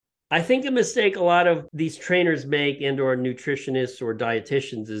I think a mistake a lot of these trainers make and or nutritionists or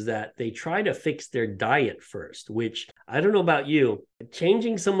dietitians is that they try to fix their diet first, which I don't know about you,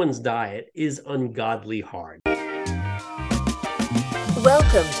 changing someone's diet is ungodly hard.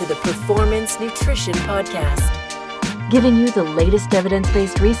 Welcome to the Performance Nutrition Podcast, giving you the latest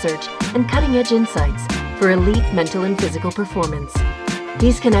evidence-based research and cutting-edge insights for elite mental and physical performance.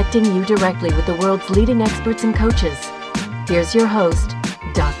 He's connecting you directly with the world's leading experts and coaches. Here's your host,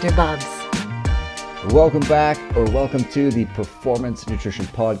 Dr. Bubbs. Welcome back, or welcome to the Performance Nutrition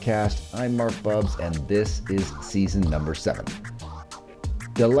Podcast. I'm Mark Bubbs, and this is season number 7.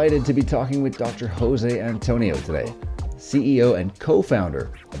 Delighted to be talking with Dr. Jose Antonio today, CEO and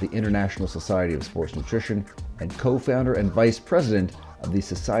co-founder of the International Society of Sports Nutrition and co-founder and vice president of the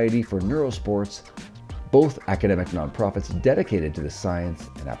Society for Neurosports, both academic nonprofits dedicated to the science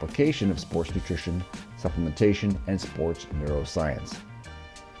and application of sports nutrition, supplementation, and sports neuroscience.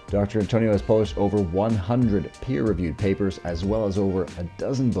 Dr. Antonio has published over 100 peer-reviewed papers as well as over a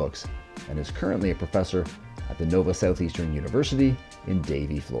dozen books and is currently a professor at the Nova Southeastern University in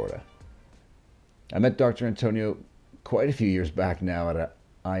Davie, Florida. I met Dr. Antonio quite a few years back now at an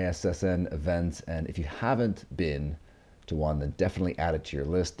ISSN event, and if you haven't been to one, then definitely add it to your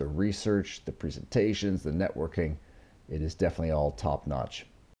list. The research, the presentations, the networking, it is definitely all top-notch.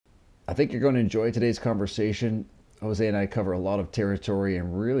 I think you're going to enjoy today's conversation. Jose and I cover a lot of territory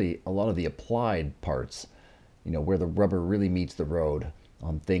and really a lot of the applied parts, where the rubber really meets the road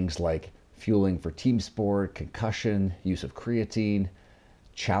on things like fueling for team sport, concussion, use of creatine,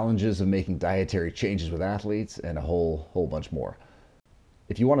 challenges of making dietary changes with athletes, and a whole bunch more.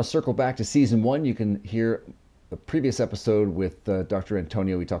 If you want to circle back to season 1, you can hear the previous episode with Dr.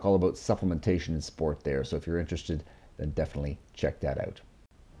 Antonio. We talk all about supplementation in sport there. So if you're interested, then definitely check that out.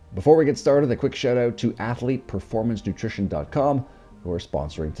 Before we get started, a quick shout out to athleteperformancenutrition.com, who are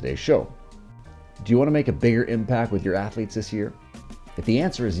sponsoring today's show. Do you want to make a bigger impact with your athletes this year? If the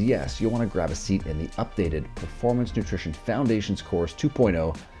answer is yes, you'll want to grab a seat in the updated Performance Nutrition Foundations Course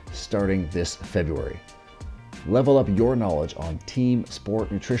 2.0 starting this February. Level up your knowledge on team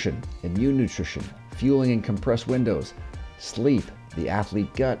sport nutrition, immune nutrition, fueling and compressed windows, sleep, the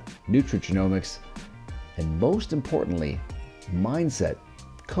athlete gut, nutrigenomics, and most importantly, mindset,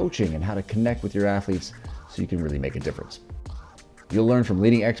 coaching, and how to connect with your athletes so you can really make a difference. You'll learn from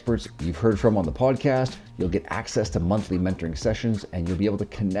leading experts you've heard from on the podcast, you'll get access to monthly mentoring sessions, and you'll be able to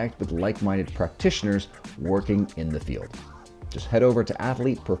connect with like-minded practitioners working in the field. Just head over to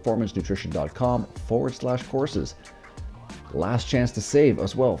athleteperformancenutrition.com/courses. Last chance to save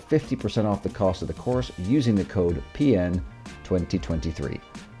as well, 50% off the cost of the course using the code PN2023.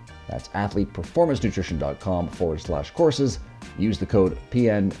 That's athleteperformancenutrition.com/courses. Use the code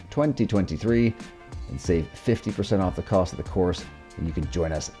PN2023 and save 50% off the cost of the course. And you can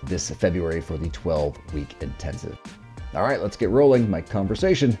join us this February for the 12-week intensive. All right, let's get rolling. My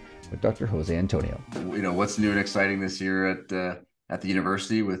conversation with Dr. Jose Antonio. What's new and exciting this year at the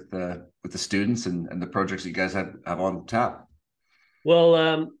university with the students and the projects you guys have on tap?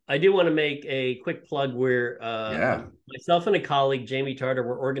 Well, I do want to make a quick plug where myself and a colleague, Jamie Tarter,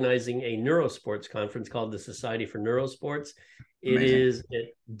 we're organizing a neurosports conference called the Society for Neurosports. It is at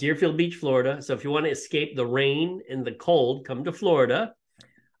Deerfield Beach, Florida. So if you want to escape the rain and the cold, come to Florida,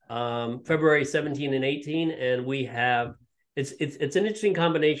 February 17 and 18. And we have, it's an interesting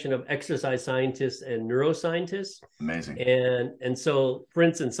combination of exercise scientists and neuroscientists. Amazing. And so, for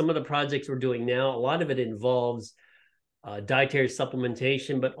instance, some of the projects we're doing now, a lot of it involves dietary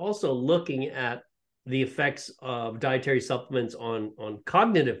supplementation, but also looking at the effects of dietary supplements on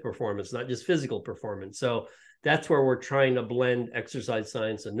cognitive performance, not just physical performance. So that's where we're trying to blend exercise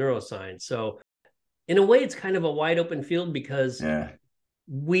science and neuroscience. So in a way, it's kind of a wide open field because I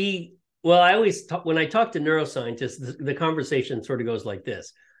always talk, when I talk to neuroscientists, the conversation sort of goes like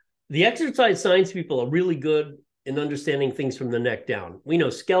this. The exercise science people are really good in understanding things from the neck down. We know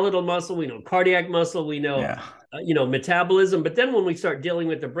skeletal muscle, we know cardiac muscle, we know, metabolism. But then when we start dealing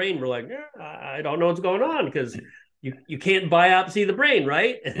with the brain, we're like, I don't know what's going on because you can't biopsy the brain,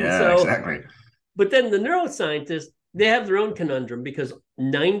 right? Yeah, exactly. But then the neuroscientists, they have their own conundrum because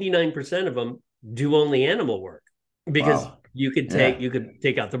 99% of them do only animal work because you could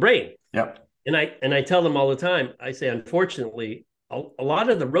take out the brain. Yep. And I tell them all the time, I say, unfortunately, a lot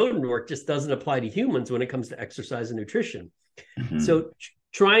of the rodent work just doesn't apply to humans when it comes to exercise and nutrition. Mm-hmm. So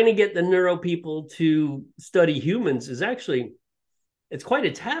trying to get the neuro people to study humans is actually, it's quite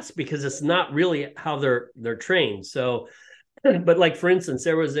a task because it's not really how they're trained. So, but like, for instance,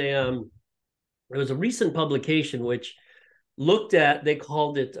 there was a recent publication which looked at, they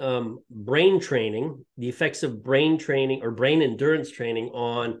called it brain training, the effects of brain training or brain endurance training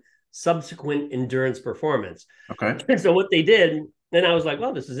on subsequent endurance performance. Okay. So what they did, and I was like,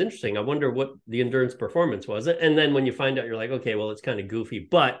 well, this is interesting. I wonder what the endurance performance was. And then when you find out, you're like, okay, well, it's kind of goofy,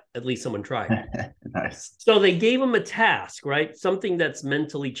 but at least someone tried. Nice. So they gave them a task, right? Something that's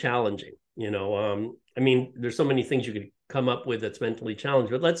mentally challenging. I mean, there's so many things you could come up with that's mentally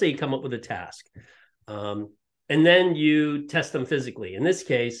challenging, but let's say you come up with a task. And then you test them physically. In this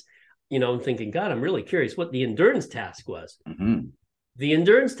case, I'm thinking, God, I'm really curious what the endurance task was. Mm-hmm. The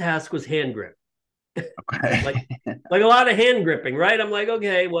endurance task was hand grip. Okay. like a lot of hand gripping, right? I'm like,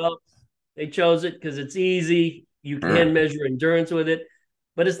 okay, well, they chose it because it's easy. You can measure endurance with it,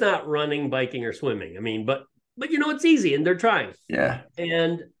 but it's not running, biking, or swimming. I mean, but it's easy, and they're trying. Yeah.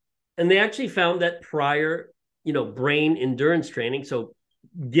 And they actually found that prior, brain endurance training, so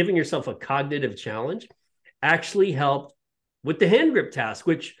giving yourself a cognitive challenge, actually helped with the hand grip task,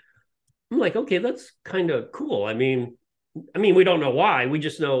 which I'm like, okay, that's kind of cool. I mean, we don't know why. We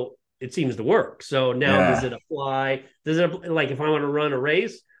just know it seems to work. So now does it apply? Does it, like, if I want to run a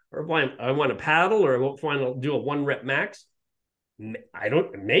race, or if I want to paddle, or if I want to do a 1 rep max? I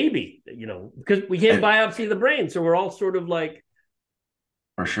don't, maybe, because we can't biopsy the brain. So we're all sort of like,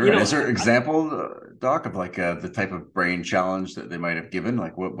 for sure. Is there an example, Doc, of like the type of brain challenge that they might have given?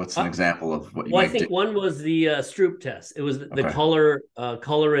 Like what's an example of what you might do? I think one was the Stroop test. It was the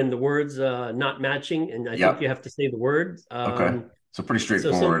color and the words not matching. And I think you have to say the word. Okay. So pretty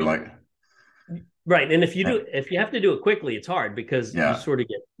straightforward, right. And if you have to do it quickly, it's hard because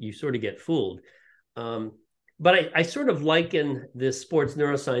you sort of get fooled. But I sort of liken this sports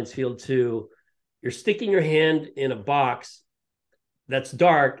neuroscience field to, you're sticking your hand in a box that's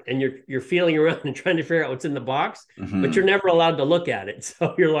dark, and you're feeling around and trying to figure out what's in the box, but you're never allowed to look at it.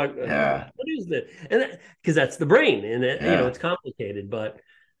 So you're like, what is this? And because that's the brain, and it's complicated, but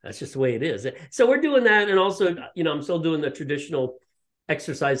that's just the way it is. So we're doing that. And also, I'm still doing the traditional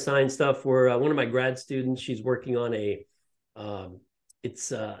exercise science stuff where one of my grad students, she's working on it's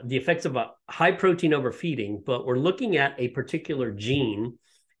the effects of a high protein overfeeding, but we're looking at a particular gene.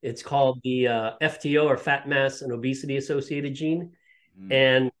 It's called the FTO, or fat mass and obesity associated gene.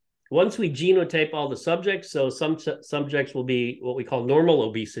 And once we genotype all the subjects, so some subjects will be what we call normal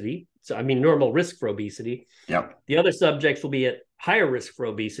obesity. So, normal risk for obesity. Yep. The other subjects will be at higher risk for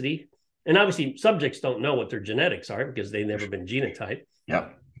obesity. And obviously, subjects don't know what their genetics are because they've never been genotyped.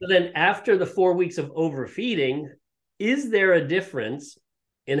 Yep. So then after the 4 weeks of overfeeding, is there a difference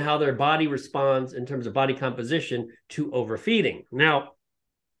in how their body responds in terms of body composition to overfeeding? Now,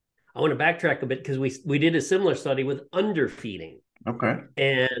 I want to backtrack a bit because we did a similar study with underfeeding. Okay.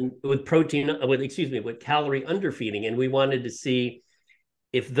 And with calorie underfeeding. And we wanted to see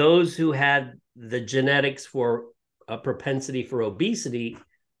if those who had the genetics for a propensity for obesity,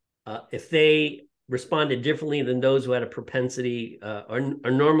 if they responded differently than those who had a propensity or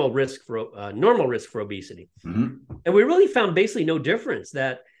normal risk for obesity. Mm-hmm. And we really found basically no difference.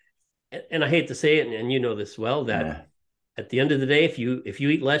 And I hate to say it, and you know this well, that at the end of the day, if you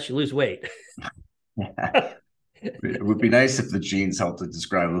eat less, you lose weight. It would be nice if the genes helped to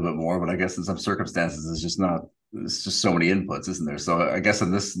describe a little bit more, but I guess in some circumstances, it's just so many inputs, isn't there? So I guess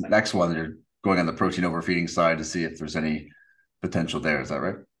in this next one, you're going on the protein overfeeding side to see if there's any potential there. Is that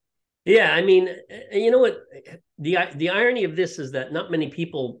right? Yeah. You know what? The irony of this is that not many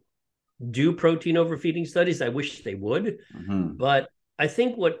people do protein overfeeding studies. I wish they would, but I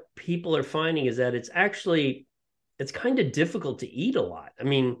think what people are finding is that it's kind of difficult to eat a lot.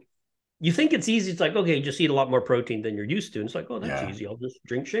 You think it's easy. It's like, okay, just eat a lot more protein than you're used to. And it's like, oh, that's easy. I'll just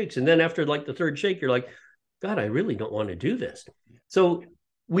drink shakes. And then after like the third shake, you're like, God, I really don't want to do this. So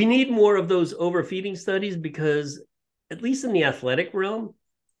we need more of those overfeeding studies because, at least in the athletic realm,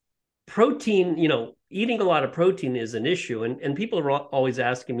 protein, eating a lot of protein is an issue. And people are always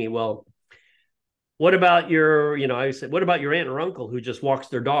asking me, well, what about I said, what about your aunt or uncle who just walks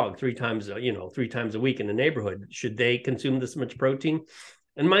their dog 3 times a week in the neighborhood? Should they consume this much protein?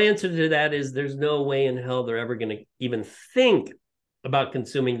 And my answer to that is there's no way in hell they're ever going to even think about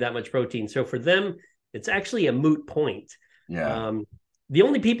consuming that much protein. So for them, it's actually a moot point. Yeah. The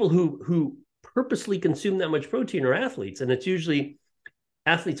only people who purposely consume that much protein are athletes. And it's usually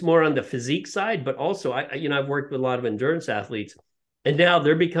athletes more on the physique side, but also I've worked with a lot of endurance athletes, and now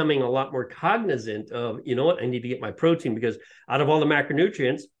they're becoming a lot more cognizant of, I need to get my protein, because out of all the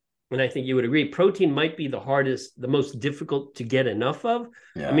macronutrients, and I think you would agree, protein might be the most difficult to get enough of.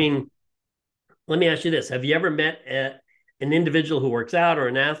 Yeah. Let me ask you this. Have you ever met an individual who works out or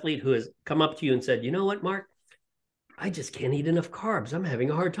an athlete who has come up to you and said, you know what, Mark, I just can't eat enough carbs. I'm having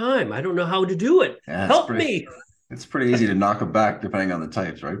a hard time. I don't know how to do it. Help me. It's pretty easy to knock them back depending on the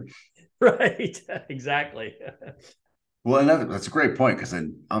types, right? Right. Exactly. Well, and that's a great point, because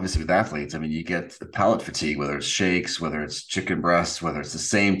then obviously with athletes, I mean, you get the palate fatigue, whether it's shakes, whether it's chicken breasts, whether it's the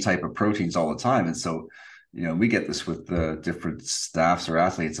same type of proteins all the time. And so, we get this with the different staffs or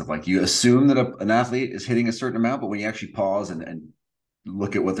athletes of, like, you assume that an athlete is hitting a certain amount, but when you actually pause and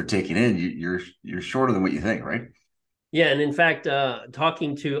look at what they're taking in, you're shorter than what you think, right? Yeah, and in fact,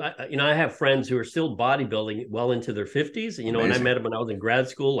 talking to I have friends who are still bodybuilding well into their 50s. And I met them when I was in grad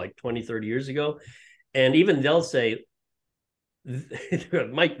school, like 20, 30 years ago, and even they'll say,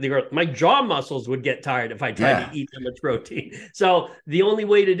 my jaw muscles would get tired if I tried to eat that much protein. So the only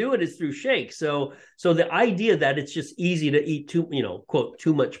way to do it is through shakes. So the idea that it's just easy to eat quote,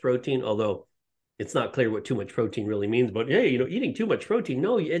 too much protein, although it's not clear what too much protein really means, but hey, eating too much protein,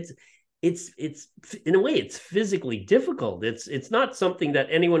 no, it's in a way, it's physically difficult. It's not something that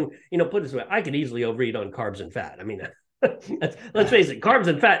anyone, put this way, I could easily overeat on carbs and fat. I mean, let's face it, carbs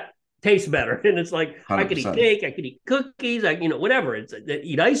and fat tastes better. And it's like, 100%. I could eat cake, I could eat cookies, whatever. It's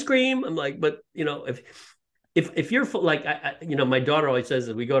eat ice cream. I'm like, but if you're full, like, my daughter always says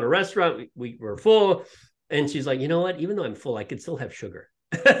that we go to a restaurant, we're full, and she's like, you know what, even though I'm full, I could still have sugar.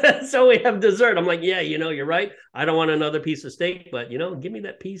 So we have dessert. I'm like, yeah, you're right. I don't want another piece of steak, but give me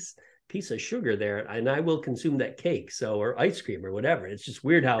that piece of sugar there, and I will consume that cake, or ice cream or whatever. It's just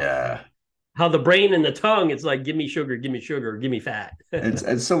weird how the brain and the tongue, it's like, give me sugar, give me fat.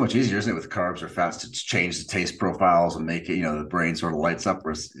 It's so much easier, isn't it, with carbs or fats to change the taste profiles and make it, the brain sort of lights up.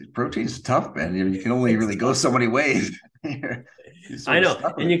 Whereas protein's tough, man. You can only really go so many ways. I know,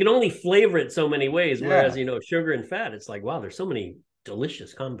 and you can only flavor it so many ways. Whereas sugar and fat, it's like, wow, there's so many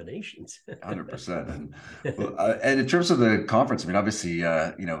delicious combinations. 100%. And in terms of the conference, I mean, obviously,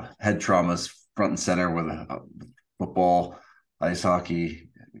 head trauma's front and center with football, ice hockey,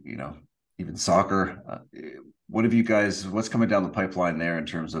 even soccer. What's coming down the pipeline there in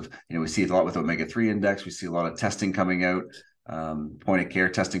terms of, we see a lot with omega-3 index. We see a lot of testing coming out, point of care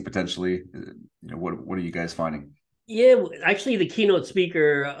testing potentially. What are you guys finding? Yeah, actually, the keynote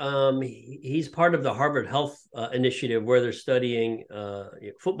speaker, he's part of the Harvard Health Initiative, where they're studying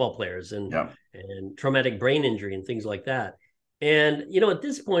football players and traumatic brain injury and things like that. And at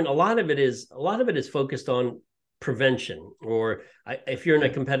this point, a lot of it is focused on prevention. Or if you're in a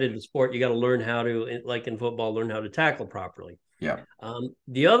competitive sport, you got to learn how to, like in football, learn how to tackle properly. Yeah.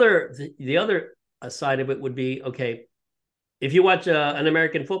 The other side of it would be, okay, if you watch an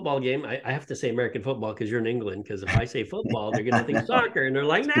American football game, I have to say American football because you're in England, because if I say football, they're going to think soccer, and they're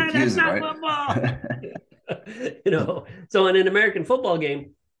like, nah, that's not football. So in an American football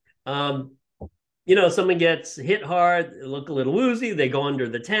game, someone gets hit hard, they look a little woozy, they go under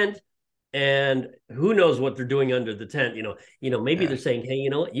the tent, and who knows what they're doing under the tent. Maybe they're saying, hey,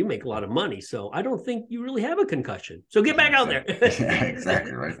 you make a lot of money, so I don't think you really have a concussion, so get back out there. Yeah,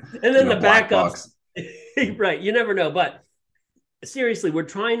 exactly, right. And then the backups, right, you never know. But seriously,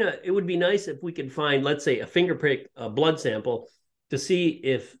 it would be nice if we could find, let's say, a finger prick, a blood sample, to see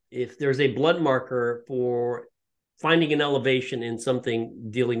if there's a blood marker for finding an elevation in something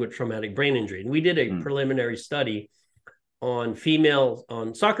dealing with traumatic brain injury. And we did a preliminary study on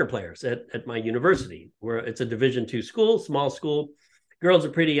soccer players at my university, where it's a Division II school, small school. Girls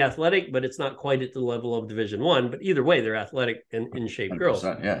are pretty athletic, but it's not quite at the level of Division I. But either way, they're athletic and in shape girls.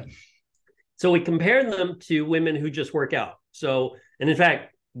 Yeah. So we compared them to women who just work out. So, and in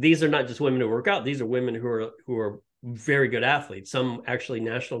fact, these are not just women who work out. These are women who are very good athletes. Some actually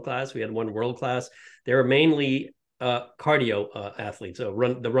national class. We had one world class. They were mainly cardio athletes, the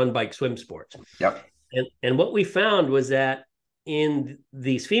run, bike, swim sports. Yep. And what we found was that in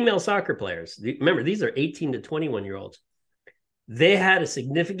these female soccer players, remember, these are 18 to 21-year-olds, they had a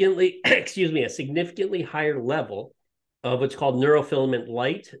significantly higher level of what's called neurofilament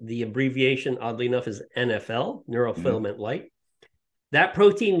light. The abbreviation, oddly enough, is NFL, neurofilament light. That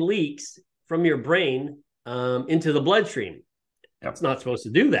protein leaks from your brain into the bloodstream. Yep. It's not supposed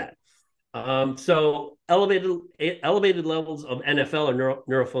to do that. So elevated levels of NFL, or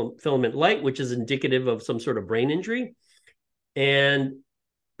neurofilament light, which is indicative of some sort of brain injury. And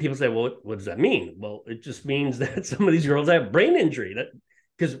people say, well, what does that mean? Well, it just means that some of these girls have brain injury.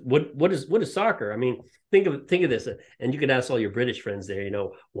 Because what is soccer? I mean, think of this, and you can ask all your British friends there,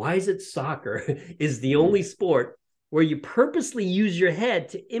 why is it soccer is the only sport where you purposely use your head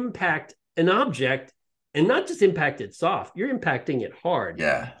to impact an object, and not just impact it soft, you're impacting it hard.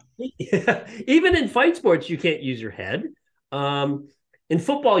 Yeah. Even in fight sports, you can't use your head. In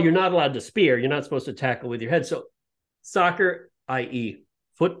football, you're not allowed to spear. You're not supposed to tackle with your head. So soccer, i.e.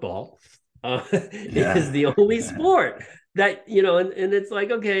 football, is the only sport that, and it's like,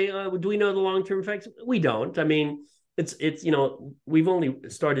 okay, do we know the long-term effects? We don't. I mean, it's we've only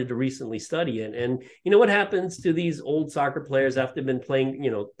started to recently study it. And what happens to these old soccer players after they've been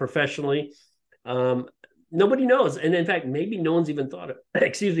playing, professionally? Nobody knows. And in fact, maybe no one's even thought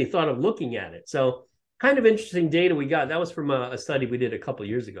of looking at it. So kind of interesting data we got. That was from a study we did a couple of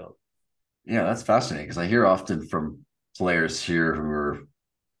years ago. Yeah, that's fascinating, because I hear often from players here who are,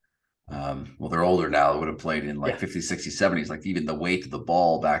 they're older now, would have played in like 50s, 60s, 70s. Like even the weight of the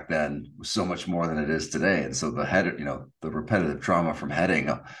ball back then was so much more than it is today. And so the head, the repetitive trauma from heading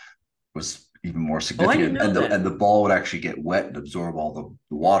was even more significant. And the ball would actually get wet and absorb all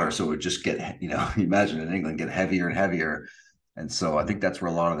the water. So it would just get, you imagine in England, get heavier and heavier. And so I think that's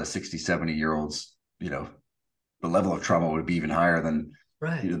where a lot of the 60, 70-year-olds, the level of trauma would be even higher than,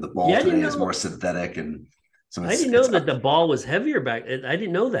 the ball today is more synthetic. And so I didn't know that the ball was heavier back. I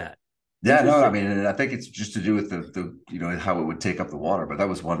didn't know that. Yeah, no, I mean, I think it's just to do with the how it would take up the water. But that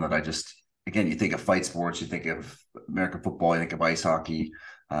was one that I just, again, you think of fight sports, you think of American football, you think of ice hockey.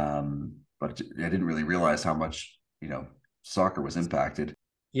 But I didn't really realize how much, soccer was impacted.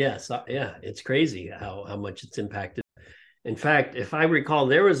 Yes. Yeah. It's crazy how much it's impacted. In fact, if I recall,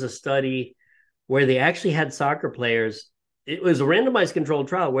 there was a study where they actually had soccer players. It was a randomized controlled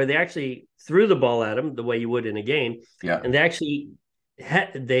trial where they actually threw the ball at them the way you would in a game. Yeah. And they actually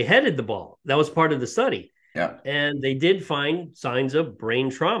they headed the ball. That was part of the study. Yeah. And they did find signs of brain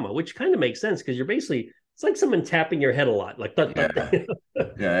trauma, which kind of makes sense because you're basically, it's like someone tapping your head a lot, like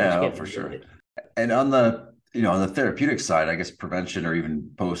for sure. And on the on the therapeutic side, I guess prevention or even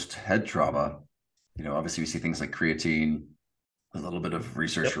post head trauma, obviously we see things like creatine, a little bit of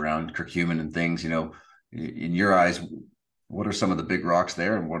research around curcumin and things. In your eyes, what are some of the big rocks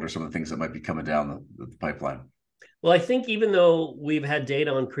there, and what are some of the things that might be coming down the pipeline? Well, I think even though we've had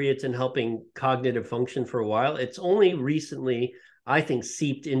data on creatine helping cognitive function for a while, it's only recently, I think,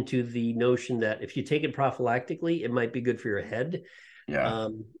 seeped into the notion that if you take it prophylactically, it might be good for your head. Yeah.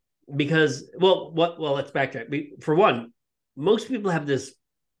 Because, let's backtrack. For one, most people have this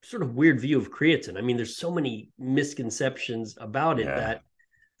sort of weird view of creatine. I mean, there's so many misconceptions about it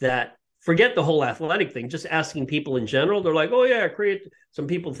that forget the whole athletic thing. Just asking people in general, they're like, oh yeah, creatine. Some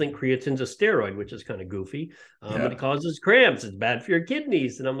people think creatine's a steroid, which is kind of goofy. But it causes cramps. It's bad for your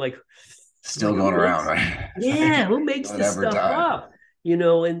kidneys. And I'm like, still going around, right? Yeah, who makes this stuff up?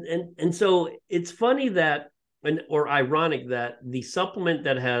 And so it's funny that, or ironic that the supplement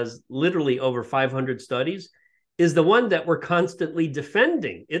that has literally over 500 studies is the one that we're constantly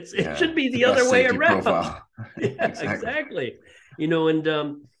defending. It should be the other way around. Exactly.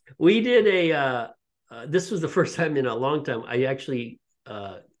 We did this was the first time in a long time I actually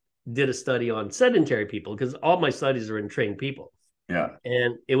did a study on sedentary people, because all my studies are in trained people. Yeah.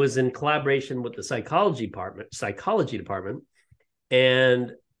 And it was in collaboration with the psychology department.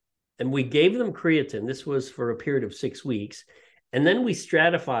 And we gave them creatine. This was for a period of 6 weeks. And then we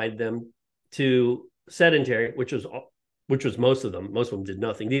stratified them to sedentary, which was most of them. Most of them did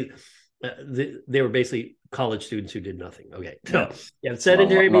nothing. They were basically college students who did nothing. Okay. So you have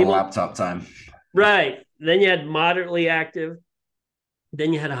sedentary people. Laptop time. Right. Then you had moderately active.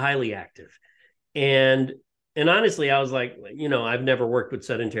 Then you had highly active. And honestly, I was like, I've never worked with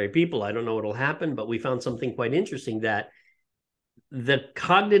sedentary people. I don't know what'll happen, but we found something quite interesting, that the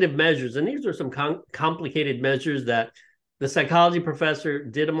cognitive measures, and these are some complicated measures that the psychology professor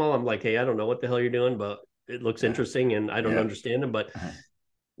did them all. I'm like, hey, I don't know what the hell you're doing, but it looks interesting and I don't understand them. But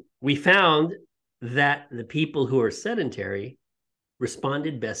we found that the people who are sedentary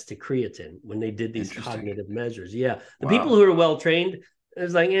responded best to creatine when they did these cognitive measures. Yeah. The people who are well-trained, it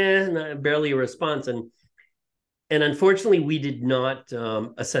was like, barely a response. And unfortunately, we did not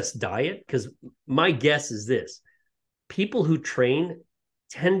assess diet, because my guess is this: people who train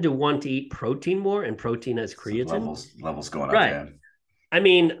tend to want to eat protein more, and protein has creatine. Levels going up. Right. Yeah. I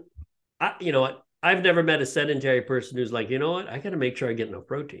mean, I've never met a sedentary person who's like, I got to make sure I get enough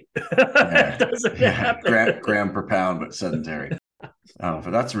protein. It doesn't happen. Gram per pound, but sedentary.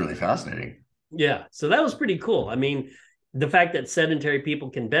 But that's really fascinating. Yeah. So that was pretty cool. I mean, the fact that sedentary people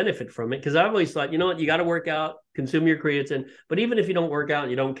can benefit from it, because I've always thought, you got to work out, consume your creatine. But even if you don't work out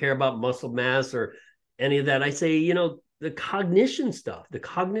and you don't care about muscle mass or any of that, I say, the cognition stuff, the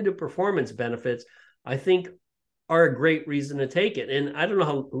cognitive performance benefits, I think are a great reason to take it. And I don't know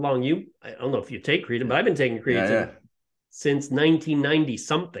how long I don't know if you take creatine, but I've been taking creatine since 1990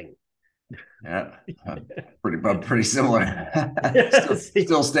 something. Yeah, pretty similar.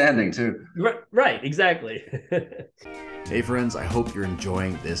 still standing too. Right, exactly. Hey friends, I hope you're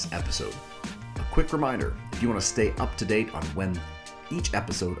enjoying this episode. A quick reminder, if you want to stay up to date on when each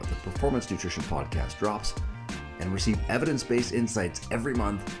episode of the Performance Nutrition Podcast drops, and receive evidence-based insights every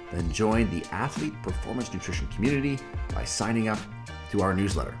month, then join the Athlete Performance Nutrition community by signing up to our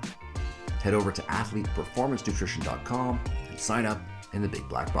newsletter. Head over to athleteperformancenutrition.com and sign up in the big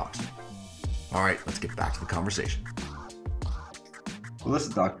black box. All right, let's get back to the conversation. Well,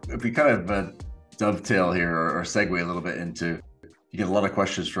 listen, Doc, if we kind of dovetail here or segue a little bit into, you get a lot of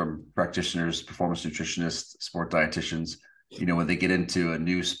questions from practitioners, performance nutritionists, sport dietitians, when they get into a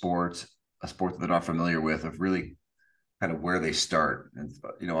new sport, a sport that they're not familiar with, of really kind of where they start. And,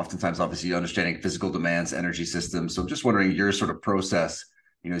 oftentimes, obviously, understanding physical demands, energy systems. So I'm just wondering your sort of process,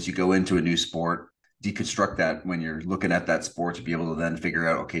 as you go into a new sport, deconstruct that when you're looking at that sport to be able to then figure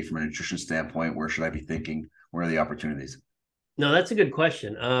out, okay, from a nutrition standpoint, where should I be thinking? Where are the opportunities? No, that's a good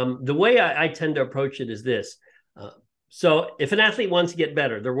question. The way I tend to approach it is this. So if an athlete wants to get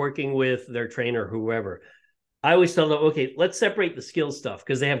better, they're working with their trainer, whoever. I always tell them, okay, let's separate the skill stuff,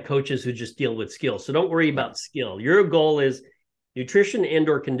 because they have coaches who just deal with skill. So don't worry about skill. Your goal is nutrition and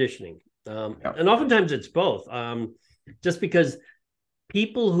or conditioning. And oftentimes it's both. Just because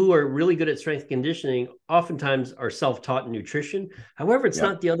people who are really good at strength conditioning oftentimes are self-taught in nutrition. However, it's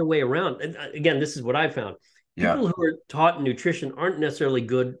not the other way around. And again, this is what I found. People who are taught in nutrition aren't necessarily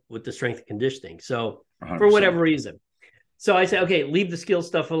good with the strength conditioning. So 100%. For whatever reason. So I say, okay, leave the skill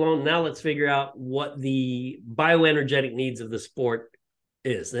stuff alone. Now let's figure out what the bioenergetic needs of the sport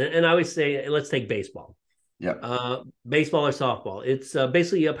is. And I always say, let's take baseball. Baseball or softball. It's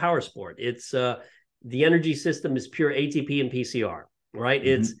basically a power sport. It's the energy system is pure ATP and PCR, right?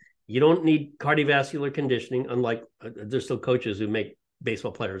 Mm-hmm. You don't need cardiovascular conditioning, unlike there's still coaches who make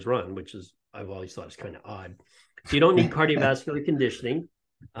baseball players run, which is, I've always thought is kind of odd. So you don't need cardiovascular conditioning.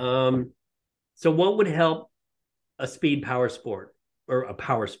 So what would help a speed power sport or a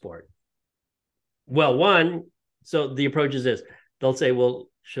power sport? Well, so the approach is this. They'll say, well,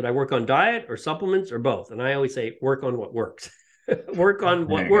 should I work on diet or supplements or both? And I always say, work on what works. Work on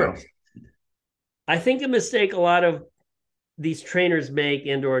what works. Go. I think a mistake a lot of these trainers make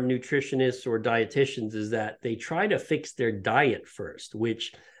and or nutritionists or dietitians is that they try to fix their diet first,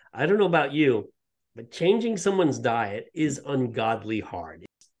 which I don't know about you, but changing someone's diet is ungodly hard.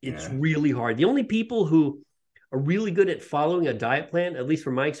 It's really hard. The only people who are really good at following a diet plan, at least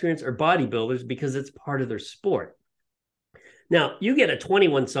from my experience, are bodybuilders, because it's part of their sport. Now, you get a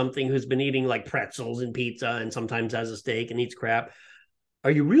 21-something who's been eating like pretzels and pizza and sometimes has a steak and eats crap.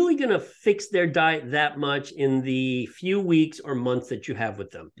 Are you really going to fix their diet that much in the few weeks or months that you have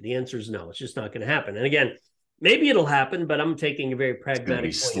with them? The answer is no. It's just not going to happen. And again, maybe it'll happen, but I'm taking a very pragmatic. It's going to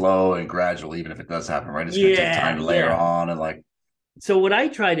be slow and gradual, even if it does happen, right? It's going to take time to layer on and like. So what I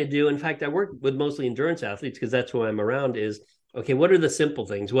try to do, in fact, I work with mostly endurance athletes because that's who I'm around, is, okay, what are the simple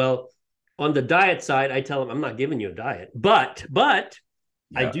things? Well, on the diet side, I tell them, I'm not giving you a diet, but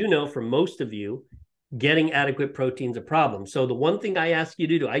I do know for most of you, getting adequate protein is a problem. So the one thing I ask you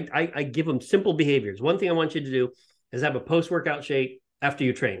to do, I give them simple behaviors. One thing I want you to do is have a post-workout shake after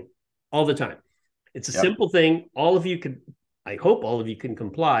you train all the time. It's a simple thing. I hope all of you can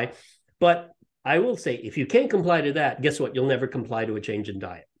comply, but I will say, if you can't comply to that, guess what? You'll never comply to a change in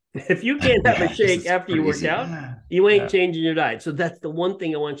diet. If you can't have a shake after you work out, you ain't changing your diet. So that's the one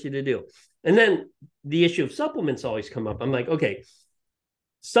thing I want you to do. And then the issue of supplements always come up. I'm like, okay,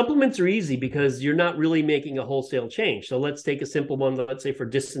 supplements are easy because you're not really making a wholesale change. So let's take a simple one. Let's say for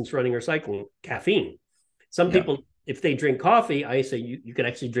distance running or cycling, caffeine. Some people, if they drink coffee, I say you could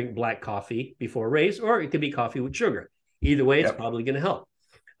actually drink black coffee before a race, or it could be coffee with sugar. Either way, it's probably going to help.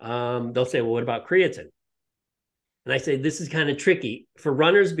 They'll say, well, what about creatine? And I say, this is kind of tricky for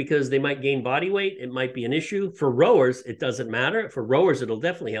runners because they might gain body weight. It might be an issue. For rowers, it doesn't matter. For rowers, it'll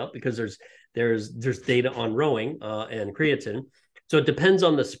definitely help because there's data on rowing and creatine. So it depends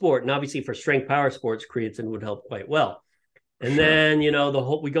on the sport. And obviously for strength power sports, creatine would help quite well. And then,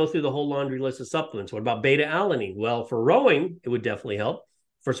 we go through the whole laundry list of supplements. What about beta alanine? Well, for rowing, it would definitely help.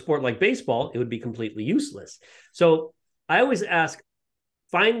 For a sport like baseball, it would be completely useless. So I always ask,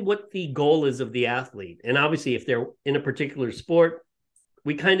 find what the goal is of the athlete. And obviously, if they're in a particular sport,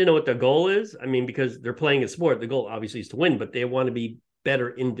 we kind of know what the goal is. I mean, because they're playing a sport, the goal obviously is to win, but they want to be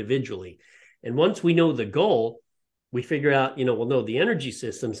better individually. And once we know the goal, we figure out, we'll know the energy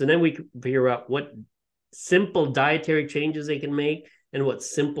systems, and then we can figure out what simple dietary changes they can make and what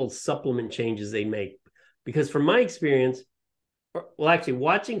simple supplement changes they make. Because from my experience, actually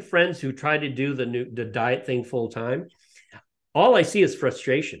watching friends who try to do the diet thing full time, all I see is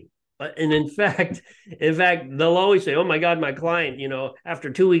frustration. And in fact, they'll always say, oh my God, my client, after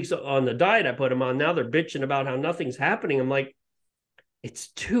 2 weeks on the diet I put them on, now they're bitching about how nothing's happening. I'm like, it's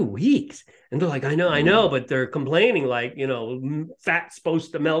 2 weeks. And they're like, I know, but they're complaining like, fat's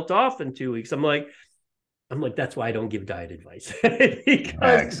supposed to melt off in 2 weeks. I'm like, I'm like, that's why I don't give diet advice.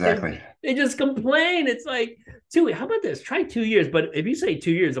 Yeah, exactly. They just complain. It's like, how about this? Try 2 years. But if you say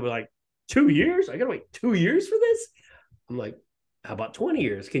 2 years, I'll be like, 2 years? I got to wait 2 years for this? I'm like, how about 20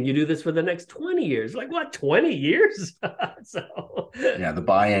 years? Can you do this for the next 20 years? Like, what, 20 years? So yeah, the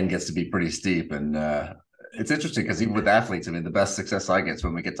buy-in gets to be pretty steep. And it's interesting because even with athletes, I mean, the best success I get is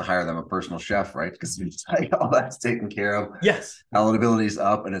when we get to hire them a personal chef, right? Because like, all that's taken care of. Yes. Palatability's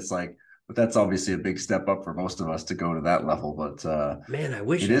up. And it's like, but that's obviously a big step up for most of us to go to that level. But man, I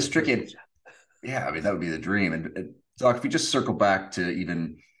wish it is tricky. Yeah, I mean, that would be the dream. And Doc, if we just circle back to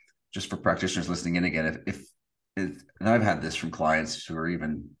even just for practitioners listening in again, if and I've had this from clients who are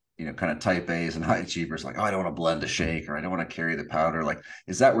even, kind of type A's and high achievers, like, oh, I don't want to blend a shake, or I don't want to carry the powder. Like,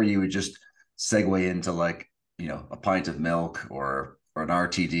 is that where you would just segue into like, a pint of milk or an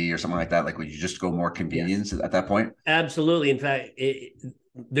RTD or something like that? Like, would you just go more convenience at that point? Absolutely. In fact,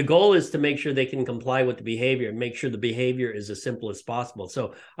 the goal is to make sure they can comply with the behavior and make sure the behavior is as simple as possible.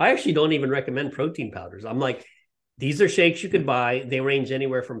 So I actually don't even recommend protein powders. I'm like, these are shakes you could buy. They range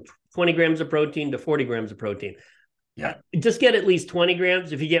anywhere from 20 grams of protein to 40 grams of protein. Yeah. Just get at least 20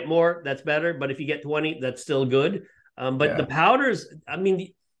 grams. If you get more, that's better. But if you get 20, that's still good. But the powders, I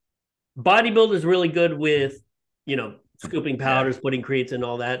mean, bodybuilders really good with, scooping powders, putting creates and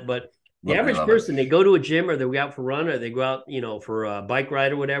all that. But the average person, they go to a gym or they go out for a run or they go out, for a bike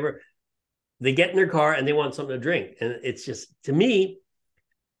ride or whatever. They get in their car and they want something to drink. And it's just, to me,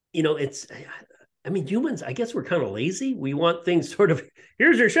 humans, I guess we're kind of lazy. We want things sort of,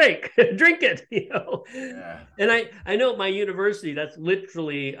 here's your shake, drink it, Yeah. And I know at my university, that's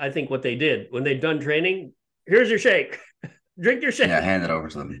literally, I think, what they did. When they'd done training, here's your shake, drink your shake. Yeah, hand it over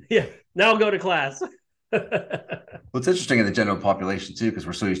to them. Yeah, now go to class. Well, it's interesting in the general population too, because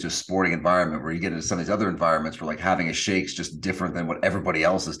we're so used to a sporting environment where you get into some of these other environments where like having a shake's just different than what everybody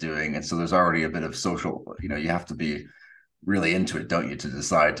else is doing. And so there's already a bit of social, you have to be really into it, don't you, to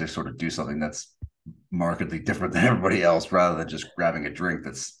decide to sort of do something that's markedly different than everybody else rather than just grabbing a drink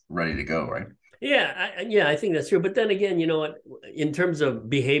that's ready to go, right? Yeah, I think that's true. But then again, you know what? In terms of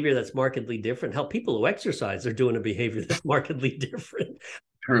behavior that's markedly different, how people who exercise are doing a behavior that's markedly different.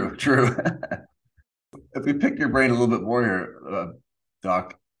 True. If we pick your brain a little bit more here,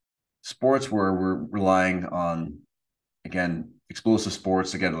 Doc, sports where we're relying on, again, explosive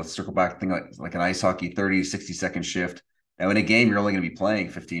sports. Again, let's circle back to things like an ice hockey 30, 60-second shift. Now, in a game, you're only going to be playing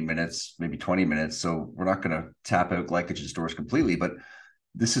 15 minutes, maybe 20 minutes. So we're not going to tap out glycogen stores completely. But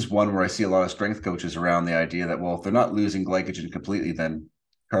this is one where I see a lot of strength coaches around the idea that, well, if they're not losing glycogen completely, then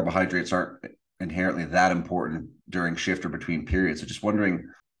carbohydrates aren't inherently that important during shift or between periods. So just wondering,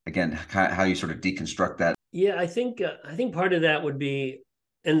 again, how you sort of deconstruct that. Yeah, I think part of that would be,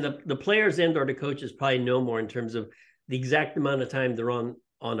 and the players and or the coaches probably know more in terms of the exact amount of time they're on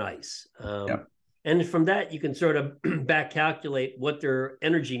ice. And from that, you can sort of back calculate what their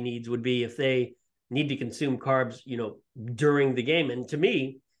energy needs would be if they need to consume carbs, during the game. And to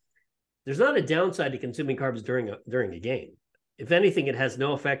me, there's not a downside to consuming carbs during a game. If anything, it has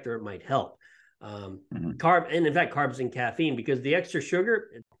no effect or it might help. Carb, and in fact, carbs and caffeine, because the extra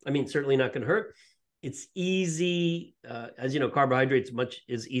sugar, certainly not going to hurt. It's easy, as you know, carbohydrates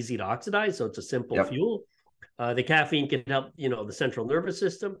is easy to oxidize, so it's a simple fuel. The caffeine can help, the central nervous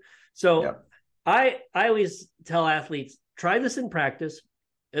system. So I always tell athletes, try this in practice,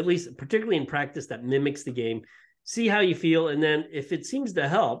 at least particularly in practice that mimics the game. See how you feel, and then if it seems to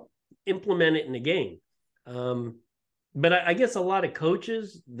help, implement it in the game. But I guess a lot of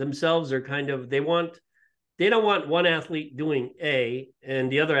coaches themselves are kind of, they don't want one athlete doing A and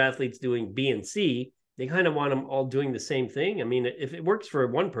the other athletes doing B and C. They kind of want them all doing the same thing. I mean, if it works for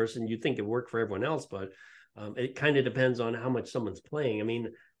one person, you'd think it worked for everyone else, but it kind of depends on how much someone's playing. I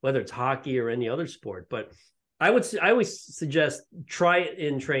mean, whether it's hockey or any other sport. But I always suggest try it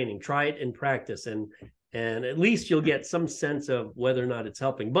in training, try it in practice, and at least you'll get some sense of whether or not it's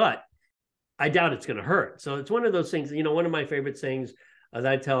helping. But I doubt it's going to hurt. So it's one of those things, one of my favorite sayings that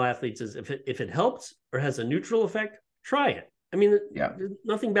I tell athletes is if it helps or has a neutral effect, try it. I mean,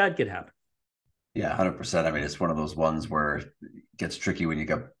 nothing bad could happen. Yeah, 100%. I mean, it's one of those ones where it gets tricky when you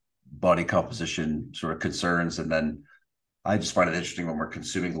got body composition sort of concerns. And then I just find it interesting when we're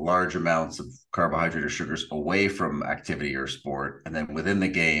consuming large amounts of carbohydrate or sugars away from activity or sport. And then within the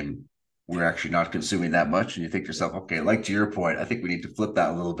game, we're actually not consuming that much. And you think to yourself, okay, like to your point, I think we need to flip that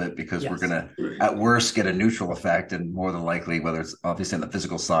a little bit because we're going to, at worst, get a neutral effect. And more than likely, whether it's obviously on the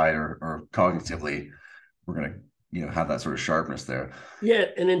physical side or cognitively, we're going to, have that sort of sharpness there. Yeah.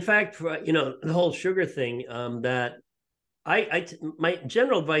 And in fact, the whole sugar thing, that my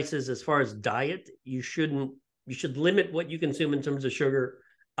general advice is, as far as diet, you should limit what you consume in terms of sugar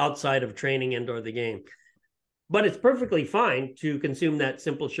outside of training and or the game. but it's perfectly fine to consume that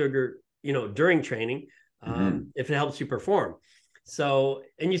simple sugar, during training, if it helps you perform. So,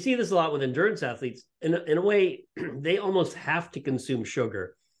 and you see this a lot with endurance athletes. In a way, they almost have to consume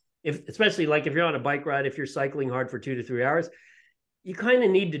sugar, especially like if you're on a bike ride, if you're cycling hard for 2 to 3 hours, you kind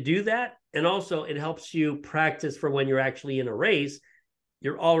of need to do that. And also it helps you practice for when you're actually in a race.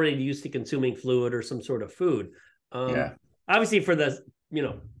 You're already used to consuming fluid or some sort of food. Obviously for the,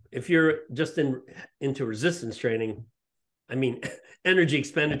 if you're just into resistance training, I mean, energy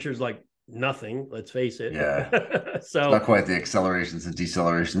expenditure is like nothing, let's face it. Yeah. So it's not quite the accelerations and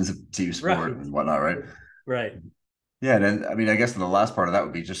decelerations of team sport and whatnot, right? Right. Yeah. And then, I mean, I guess the last part of that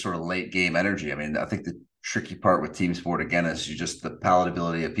would be just sort of late game energy. I mean, I think the tricky part with team sport, again, is just the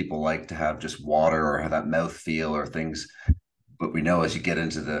palatability of people like to have just water or have that mouth feel or things. But we know as you get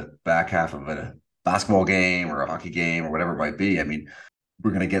into the back half of a basketball game or a hockey game or whatever it might be, I mean,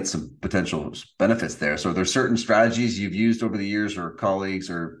 we're going to get some potential benefits there. So there's certain strategies you've used over the years or colleagues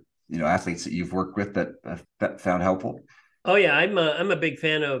or, athletes that you've worked with that found helpful? Oh yeah, I'm a big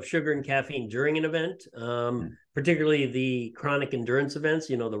fan of sugar and caffeine during an event, particularly the chronic endurance events.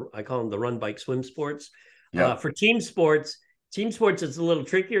 I call them the run, bike, swim sports. For team sports, it's a little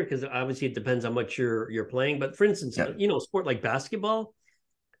trickier because obviously it depends how much you're playing. But for instance, a sport like basketball,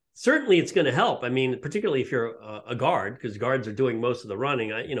 certainly it's going to help. I mean, particularly if you're a guard, because guards are doing most of the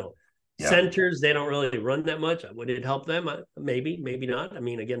running. Centers, they don't really run that much. Would it help them? Maybe, maybe not. I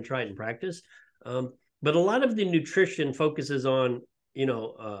mean, again, try it in practice. But a lot of the nutrition focuses on,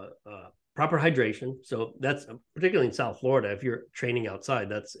 proper hydration. So that's particularly in South Florida. If you're training outside,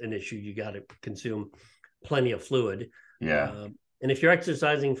 that's an issue. You got to consume plenty of fluid. Yeah. And if you're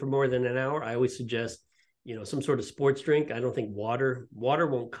exercising for more than an hour, I always suggest, some sort of sports drink. I don't think water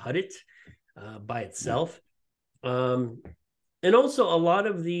won't cut it by itself. And also a lot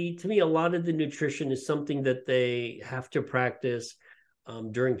of the nutrition is something that they have to practice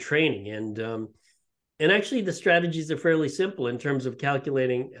during training. And actually the strategies are fairly simple in terms of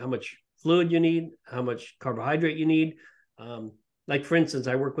calculating how much fluid you need, how much carbohydrate you need. Like for instance,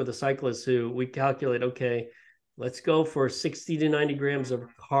 I work with a cyclist who we calculate, okay, let's go for 60 to 90 grams of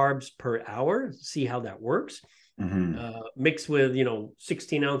carbs per hour, see how that works. Mix with,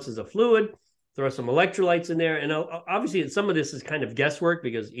 16 ounces of fluid, throw some electrolytes in there. And obviously some of this is kind of guesswork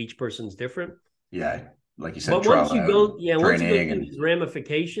because each person's different. Yeah. Like you said, but once you go through these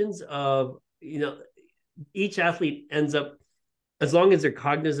ramifications of, each athlete ends up, as long as they're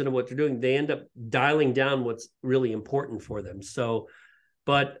cognizant of what they're doing, they end up dialing down what's really important for them. So,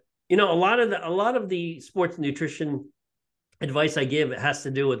 but a lot of the sports nutrition advice I give, it has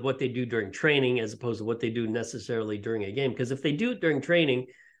to do with what they do during training as opposed to what they do necessarily during a game. Because if they do it during training,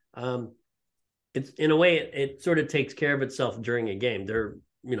 it's in a way it sort of takes care of itself during a game. They're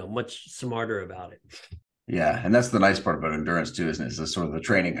much smarter about it. Yeah, and that's the nice part about endurance too, isn't it? Is sort of the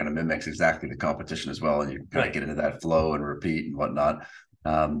training kind of mimics exactly the competition as well, and you kind of get into that flow and repeat and whatnot.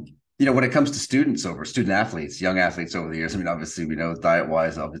 When it comes to student athletes, young athletes over the years, I mean, obviously we know diet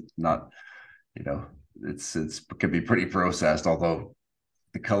wise, not, it's can be pretty processed. Although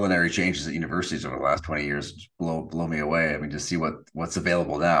the culinary changes at universities over the last 20 years blow me away. I mean, to see what's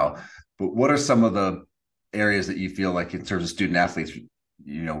available now. But what are some of the areas that you feel like in terms of student athletes,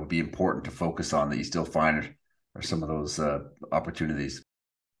 would be important to focus on that you still find are some of those opportunities?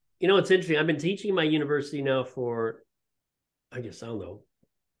 It's interesting. I've been teaching my university now for, I guess, I don't know,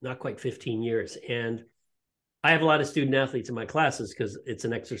 not quite 15 years. And I have a lot of student athletes in my classes because it's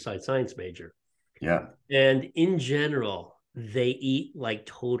an exercise science major. Yeah. And in general, they eat like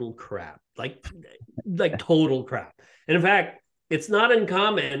total crap, like total crap. And in fact, it's not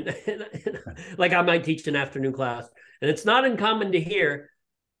uncommon. Like I might teach an afternoon class, and it's not uncommon to hear,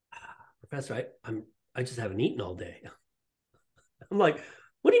 Professor, I just haven't eaten all day. I'm like,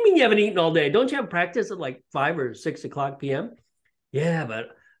 what do you mean you haven't eaten all day? Don't you have practice at like 5 or 6 o'clock p.m.? Yeah,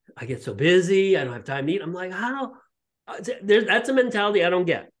 but I get so busy. I don't have time to eat. I'm like, how? That's a mentality I don't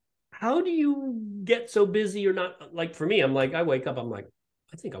get. How do you get so busy or not? Like for me, I'm like, I wake up, I'm like,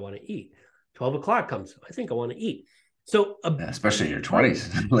 I think I want to eat. 12 o'clock comes, I think I want to eat. So especially in your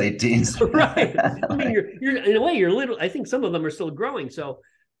 20s, late teens. Right. I mean, you're in a way, you're little, I think some of them are still growing. So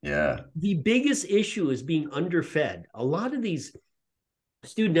yeah, the biggest issue is being underfed. A lot of these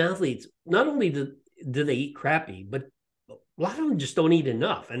student athletes, not only do they eat crappy, but a lot of them just don't eat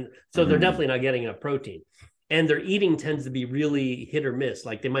enough. And so they're definitely not getting enough protein. And their eating tends to be really hit or miss.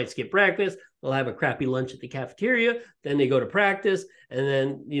 Like they might skip breakfast, they'll have a crappy lunch at the cafeteria, then they go to practice, and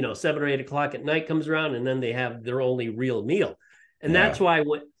then 7 or 8 o'clock at night comes around, and then they have their only real meal. And that's why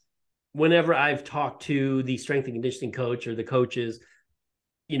whenever I've talked to the strength and conditioning coach or the coaches,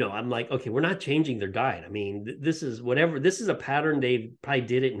 I'm like, okay, we're not changing their diet. I mean, this is a pattern. They probably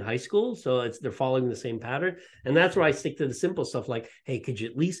did it in high school. So they're following the same pattern. And that's where I stick to the simple stuff like, hey, could you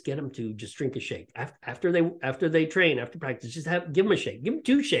at least get them to just drink a shake after they train, after practice, just give them a shake, give them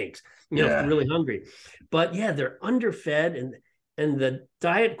 2 shakes, if they're really hungry. But yeah, they're underfed and the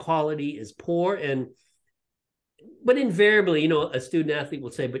diet quality is poor. But invariably, a student athlete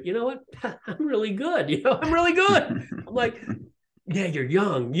will say, but you know what? I'm really good. I'm really good. I'm like, yeah, you're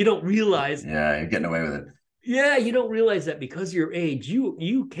young. You don't realize. Yeah, you're getting away with it. Yeah, you don't realize that because of your age,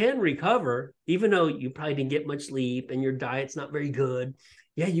 you can recover, even though you probably didn't get much sleep and your diet's not very good.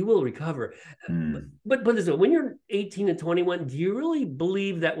 Yeah, you will recover. But listen, when you're 18 and 21, do you really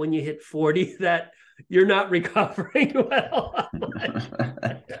believe that when you hit 40 that you're not recovering well?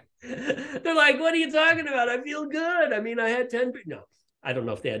 They're like, what are you talking about? I feel good. I mean, I had 10. No, I don't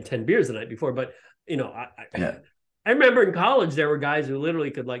know if they had 10 beers the night before, but I remember in college, there were guys who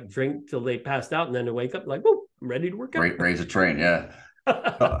literally could like drink till they passed out and then they wake up like, whoa, I'm ready to work out. Raise a train. Yeah.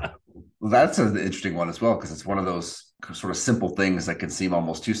 Well, that's an interesting one as well, because it's one of those sort of simple things that can seem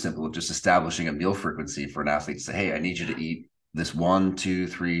almost too simple, of just establishing a meal frequency for an athlete to say, hey, I need you to eat this 1, 2,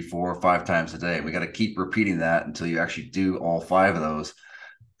 3, 4, 5 times a day. We got to keep repeating that until you actually do all 5 of those.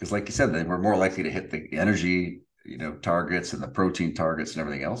 Because like you said, then we're more likely to hit the energy targets and the protein targets and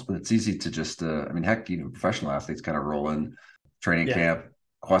everything else. But it's easy to just, heck, professional athletes kind of roll in training camp,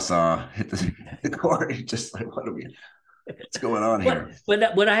 croissant, hit the court, just like, what's going on here?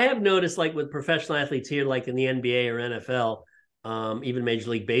 But what I have noticed, like with professional athletes here, like in the NBA or NFL, even Major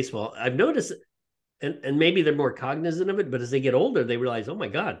League Baseball, I've noticed, and maybe they're more cognizant of it, but as they get older, they realize, oh my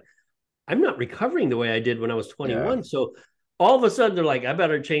God, I'm not recovering the way I did when I was 21. Yeah. So all of a sudden they're like, I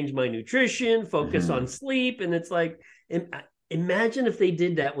better change my nutrition, focus on sleep. And it's like, imagine if they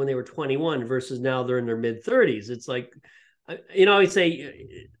did that when they were 21 versus now they're in their mid 30s. It's like, I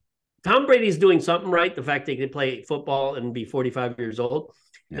say Tom Brady's doing something right. The fact that he could play football and be 45 years old.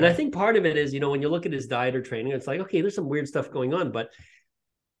 Yeah. And I think part of it is, when you look at his diet or training, it's like, okay, there's some weird stuff going on, but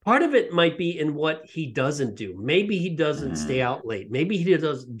part of it might be in what he doesn't do. Maybe he doesn't stay out late. Maybe he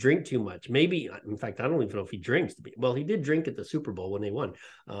doesn't drink too much. Maybe, in fact, I don't even know if he drinks. Well, he did drink at the Super Bowl when they won.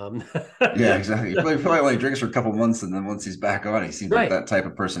 Yeah, exactly. He probably only drinks for a couple months, and then once he's back on, he seems like that type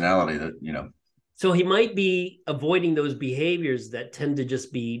of personality that. So he might be avoiding those behaviors that tend to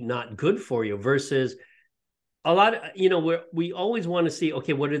just be not good for you versus a lot of, we always want to see,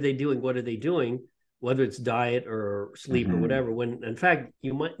 okay, what are they doing? What are they doing? Whether it's diet or sleep or whatever, when in fact,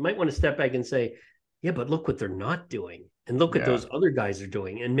 you might want to step back and say, yeah, but look what they're not doing. And look what those other guys are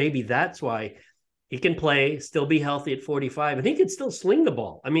doing. And maybe that's why he can play, still be healthy at 45, and he can still sling the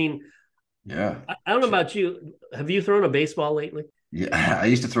ball. I mean, I don't know about you. Have you thrown a baseball lately? Yeah, I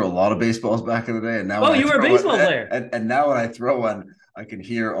used to throw a lot of baseballs back in the day. And now you were a baseball player. And now when I throw one, I can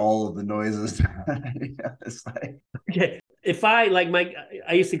hear all of the noises. It's like, okay. If I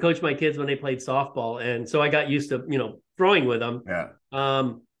used to coach my kids when they played softball. And so I got used to, throwing with them. Yeah.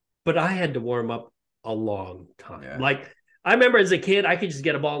 But I had to warm up a long time. Yeah. Like I remember as a kid, I could just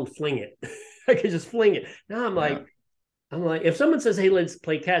get a ball and fling it. I could just fling it. Now I'm like, if someone says, hey, let's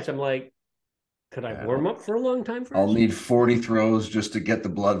play catch, I'm like, could I warm up for a long time first? I'll need 40 throws just to get the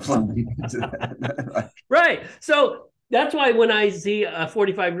blood flowing. Right. So that's why when I see a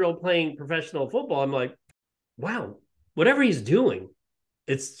 45-year-old playing professional football, I'm like, wow, whatever he's doing,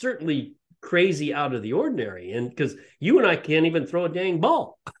 it's certainly crazy out of the ordinary. And because you and I can't even throw a dang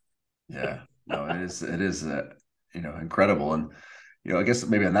ball. Yeah, no, it is, incredible. And, I guess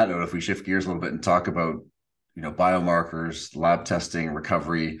maybe on that note, if we shift gears a little bit and talk about, biomarkers, lab testing,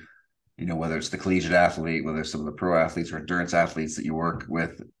 recovery, whether it's the collegiate athlete, whether it's some of the pro athletes or endurance athletes that you work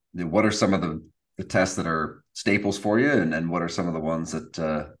with, what are some of the tests that are staples for you? And what are some of the ones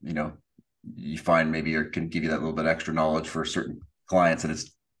that, you find maybe can give you that little bit extra knowledge for certain clients and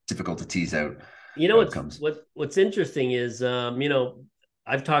it's difficult to tease out? What's interesting is,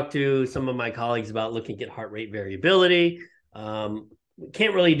 I've talked to some of my colleagues about looking at heart rate variability.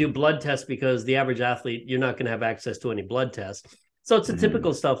 Can't really do blood tests because the average athlete, you're not going to have access to any blood tests. So it's the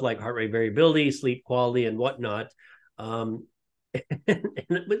typical stuff like heart rate variability, sleep quality, and whatnot. But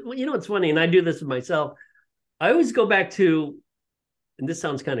it's funny, and I do this with myself. I always go back to, and this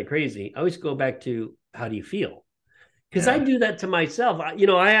sounds kind of crazy, I always go back to, how do you feel? Because I do that to myself.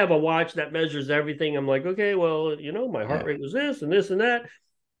 I have a watch that measures everything. I'm like, okay, well, my heart rate was this and this and that.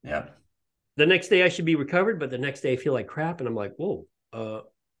 Yeah. The next day I should be recovered, but the next day I feel like crap. And I'm like, whoa.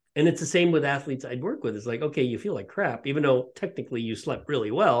 And it's the same with athletes I'd work with. It's like, okay, you feel like crap, even though technically you slept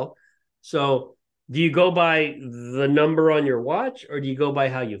really well. So do you go by the number on your watch or do you go by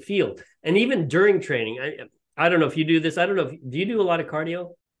how you feel? And even during training, I don't know if you do this. I don't know do you do a lot of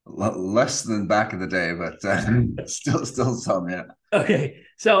cardio? less than back in the day, but still some. Yeah. Okay,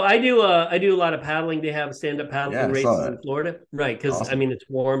 so I do a lot of paddling. They have stand-up Yeah, paddling I saw races that. in Florida, right? Because I Awesome. mean it's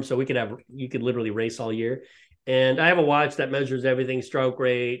warm, so you could literally race all year. And I have a watch that measures everything: stroke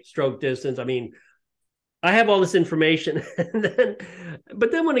rate, stroke distance. I mean, I have all this information,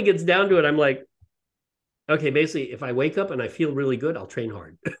 but then when it gets down to it, I'm like, okay, basically, if I wake up and I feel really good, I'll train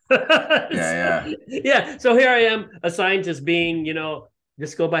hard. Yeah, So, yeah, yeah. So here I am, a scientist being,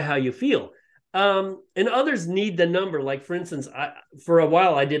 just go by how you feel. And others need the number. Like for instance, for a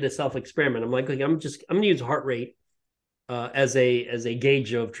while I did a self experiment. I'm like, I'm going to use heart rate as a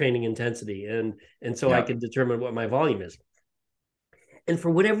gauge of training intensity, and so I yeah. can determine what my volume is. And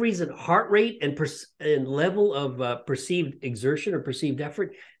for whatever reason, heart rate and level of perceived exertion or perceived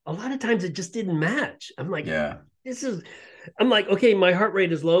effort, a lot of times it just didn't match. Yeah. I'm like, okay, my heart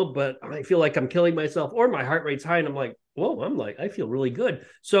rate is low, but I feel like I'm killing myself, or my heart rate's high, and I'm like, whoa, I feel really good.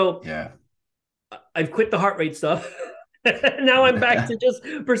 So Yeah. I've quit the heart rate stuff. Now I'm back to just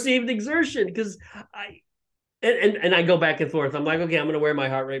perceived exertion because and I go back and forth. I'm like, okay, I'm going to wear my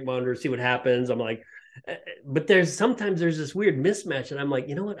heart rate monitor, see what happens. I'm like, but sometimes there's this weird mismatch, and I'm like,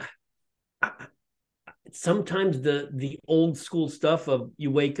 you know what? Sometimes the old school stuff of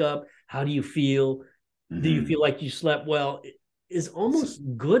you wake up, how do you feel? Do you feel like you slept well? Is almost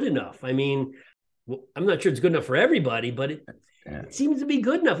good enough. I mean, I'm not sure it's good enough for everybody, but it seems to be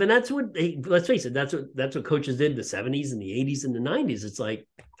good enough. And that's what let's face it, that's what coaches did in the 70s and the 80s and the 90s. It's like,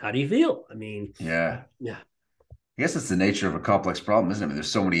 how do you feel? I mean, Yeah. yeah. I guess it's the nature of a complex problem, isn't it? I mean,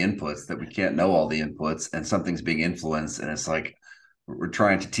 there's so many inputs that we can't know all the inputs, and something's being influenced, and it's like we're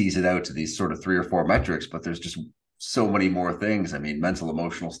trying to tease it out to these sort of 3 or 4 metrics, but there's just so many more things. I mean, mental,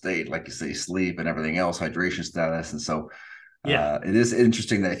 emotional state, like you say, sleep and everything else, hydration status. And so Yeah. it is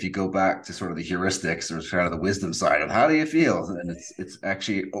interesting that if you go back to sort of the heuristics or kind of the wisdom side of how do you feel, and it's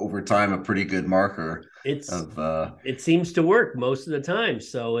actually over time a pretty good marker of It seems to work most of the time.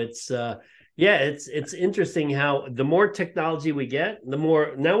 So it's interesting how the more technology we get, the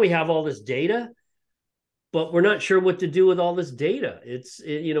more now we have all this data, but we're not sure what to do with all this data. It's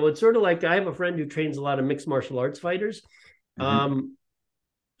sort of like I have a friend who trains a lot of mixed martial arts fighters.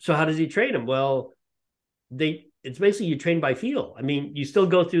 So how does he train them? Well, it's basically you train by feel. I mean, you still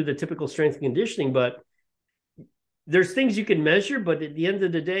go through the typical strength and conditioning, but there's things you can measure, but at the end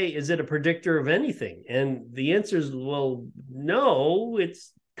of the day, is it a predictor of anything? And the answer is, well, no,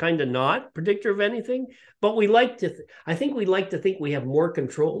 it's kind of not predictor of anything. But I think we like to think we have more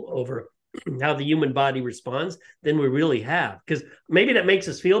control over how the human body responds than we really have. Because maybe that makes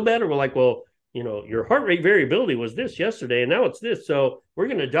us feel better. We're like, well, your heart rate variability was this yesterday, and now it's this. So we're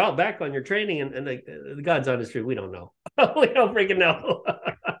going to dial back on your training. And the God's honest truth, we don't know. We don't freaking know.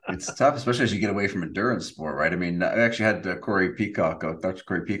 It's tough, especially as you get away from endurance sport, right? I mean, I actually had Dr. Corey Peacock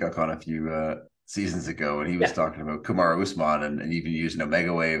on a few seasons ago, and he was talking about Kumar Usman and even using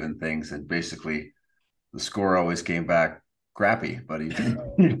Omega Wave and things. And basically, the score always came back crappy, but he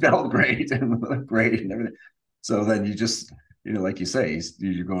felt great and looked great and everything. So then you just, like you say,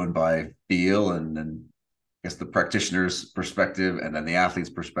 you're going by feel and I guess the practitioner's perspective and then the athlete's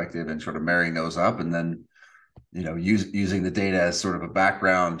perspective and sort of marrying those up, and then using the data as sort of a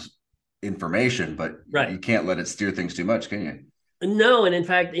background information, but you can't let it steer things too much, can you? No. And in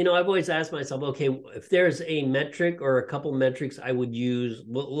fact, I've always asked myself, okay, if there's a metric or a couple metrics I would use,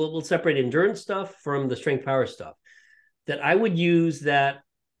 we'll separate endurance stuff from the strength power stuff that I would use that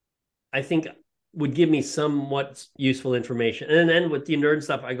I think would give me somewhat useful information. And then with the endurance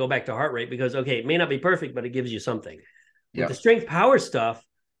stuff, I go back to heart rate because, okay, it may not be perfect, but it gives you something. With the strength power stuff,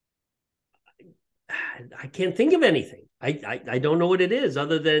 I can't think of anything. I don't know what it is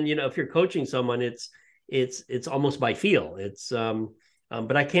other than, if you're coaching someone, it's almost by feel.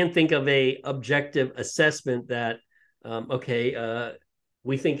 But I can't think of a objective assessment that,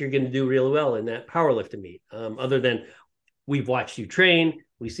 we think you're going to do really well in that powerlifting meet. Other than we've watched you train,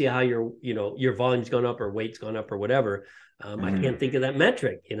 we see how your volume's gone up or weight's gone up or whatever. I can't think of that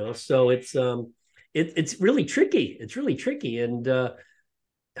metric, so it's really tricky. It's really tricky. And,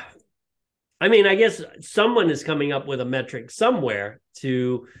 I mean, I guess someone is coming up with a metric somewhere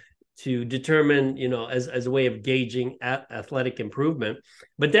to determine, as a way of gauging athletic improvement.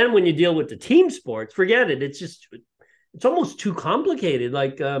 But then when you deal with the team sports, forget it. It's almost too complicated.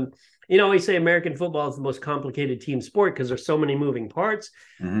 Like, we say American football is the most complicated team sport because there's so many moving parts.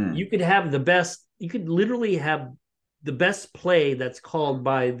 You could literally have the best play that's called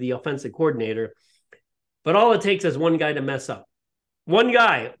by the offensive coordinator, but all it takes is one guy to mess up. One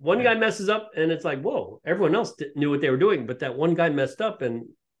guy messes up, and it's like, whoa, everyone else knew what they were doing, but that one guy messed up, and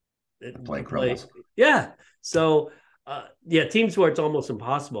the play crumbles. Yeah. So team sport's almost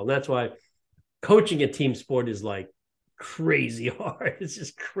impossible. And that's why coaching a team sport is like crazy hard. It's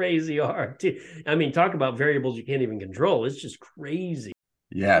just crazy hard. I mean, talk about variables you can't even control. It's just crazy.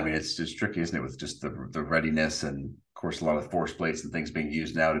 Yeah, I mean, it's just tricky, isn't it, with just the readiness and, of course, a lot of force plates and things being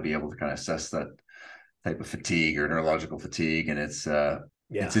used now to be able to kind of assess that type of fatigue or neurological fatigue. And it's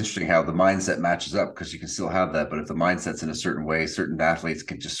interesting how the mindset matches up, because you can still have that, but if the mindset's in a certain way, certain athletes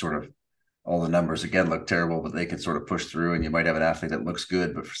can just sort of, all the numbers again look terrible, but they can sort of push through, and you might have an athlete that looks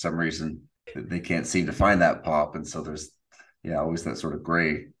good, but for some reason they can't seem to find that pop. And so there's always that sort of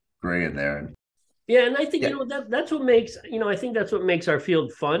gray in there. And and I think that's what makes, I think that's what makes our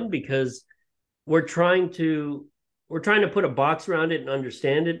field fun, because we're trying to put a box around it and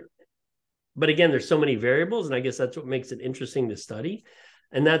understand it. But again, there's so many variables, and I guess that's what makes it interesting to study.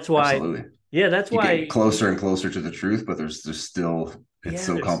 And that's why, absolutely. That's why get closer and closer to the truth, but there's still, it's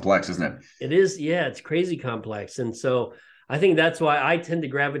so complex, isn't it? It is. Yeah, it's crazy complex. And so I think that's why I tend to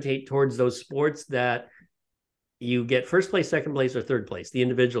gravitate towards those sports that you get first place, second place, or third place, the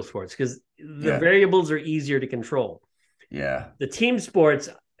individual sports, because the variables are easier to control. Yeah. The team sports,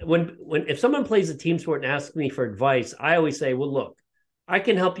 when if someone plays a team sport and asks me for advice, I always say, well, look, I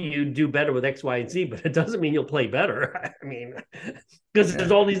can help you do better with X, Y, and Z, but it doesn't mean you'll play better. I mean, because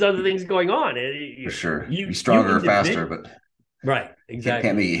there's all these other things going on. For sure. You be stronger or faster, but right. Exactly.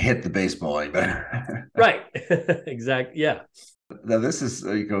 Can't make you hit the baseball any better. Right. Exactly. Yeah. Now, this is,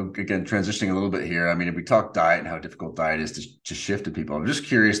 again, transitioning a little bit here. I mean, if we talk diet and how difficult diet is to shift to people, I'm just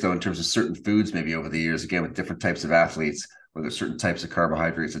curious, though, in terms of certain foods, maybe over the years, again, with different types of athletes, whether certain types of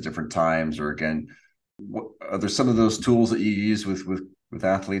carbohydrates at different times, or again, are there some of those tools that you use with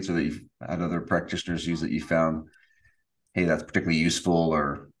athletes, or that you've had other practitioners use that you found, hey, that's particularly useful?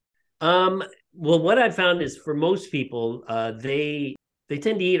 Or well, what I've found is for most people, they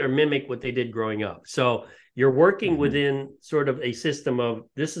tend to eat or mimic what they did growing up. So you're working within sort of a system of,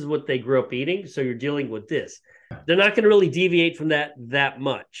 this is what they grew up eating, so you're dealing with this. They're not going to really deviate from that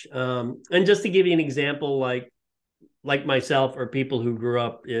much. And just to give you an example, like myself, or people who grew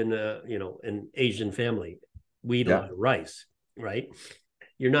up in an Asian family, we eat a lot of rice, right?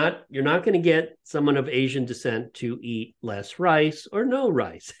 You're not going to get someone of Asian descent to eat less rice or no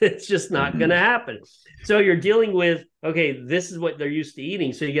rice. It's just not going to happen. So you're dealing with, okay, this is what they're used to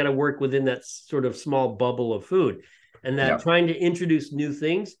eating. So you got to work within that sort of small bubble of food, and that trying to introduce new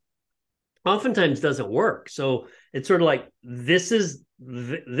things oftentimes doesn't work. So it's sort of like, this is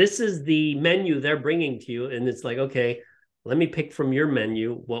the menu they're bringing to you. And it's like, okay, let me pick from your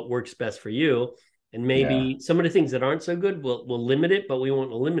menu what works best for you. And maybe some of the things that aren't so good, we'll limit it, but we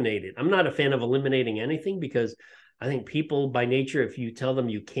won't eliminate it. I'm not a fan of eliminating anything, because I think people by nature, if you tell them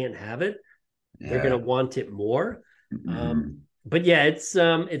you can't have it, they're going to want it more. But it's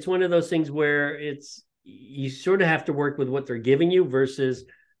one of those things where you sort of have to work with what they're giving you versus,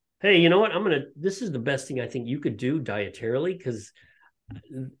 hey, you know what? this is the best thing I think you could do dietarily, because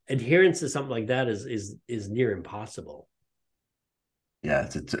adherence to something like that is near impossible. Yeah,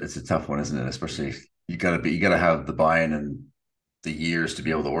 it's a tough one, isn't it? Especially you gotta have the buy-in and the years to be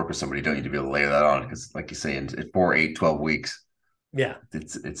able to work with somebody, don't you, to be able to lay that on? Because like you say, in 4, 8, 12 weeks,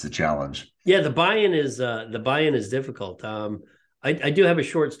 it's a challenge. Yeah, the buy-in is difficult. I do have a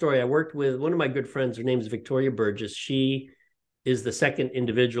short story. I worked with one of my good friends. Her name is Victoria Burgess. She is the second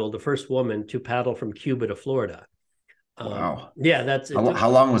individual, the first woman to paddle from Cuba to Florida. Wow. Yeah, that's how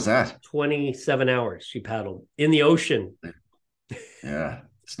long was that? 27 hours she paddled in the ocean. Yeah,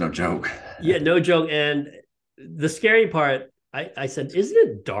 it's no joke. Yeah, no joke. And the scary part, I said, isn't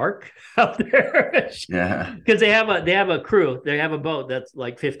it dark out there? Yeah, because they have a crew. They have a boat that's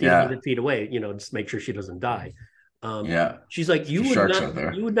like 1,500 feet away. Just make sure she doesn't die. She's like, you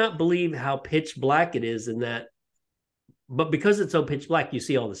would not believe how pitch black it is in that, but because it's so pitch black, you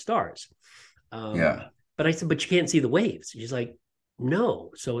see all the stars. But I said, but you can't see the waves. She's like,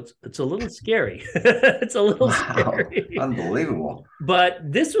 no. So it's a little scary. It's a little scary. Unbelievable. But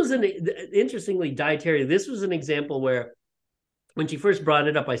this was interestingly, dietary. This was an example where when she first brought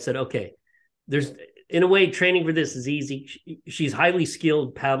it up, I said, okay, there's, in a way, training for this is easy. She's highly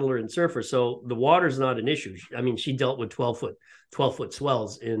skilled paddler and surfer, so the water's not an issue. I mean, she dealt with 12-foot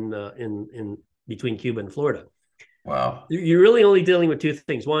swells in between Cuba and Florida. Wow. You're really only dealing with two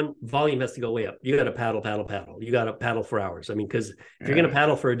things. One, volume has to go way up. You got to paddle. You got to paddle for hours. I mean, because if you're going to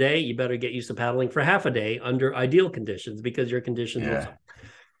paddle for a day, you better get used to paddling for half a day under ideal conditions, because your conditions will suck.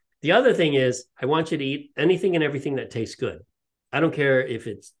 The other thing is, I want you to eat anything and everything that tastes good. I don't care if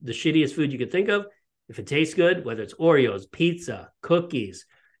it's the shittiest food you could think of. If it tastes good, whether it's Oreos, pizza, cookies,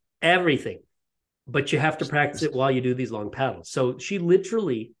 everything. But you have to practice it while you do these long paddles. So she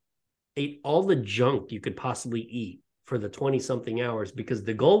literally ate all the junk you could possibly eat for the 20-something hours, because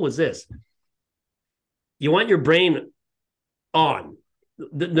the goal was this. You want your brain on.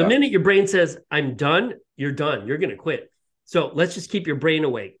 The minute your brain says, I'm done, you're done. You're going to quit. So let's just keep your brain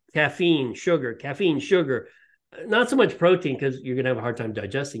awake. Caffeine, sugar. Not so much protein, because you're going to have a hard time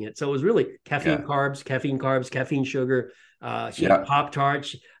digesting it. So it was really caffeine, carbs, caffeine, sugar. She ate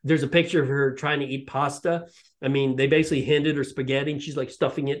Pop-Tarts. There's a picture of her trying to eat pasta. I mean, they basically handed her spaghetti and she's like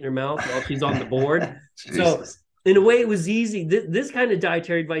stuffing it in her mouth while she's on the board. So in a way, it was easy. This kind of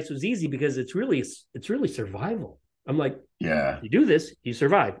dietary advice was easy because it's really survival. I'm like, you do this, you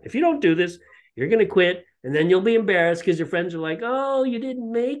survive. If you don't do this, you're going to quit. And then you'll be embarrassed because your friends are like, oh, you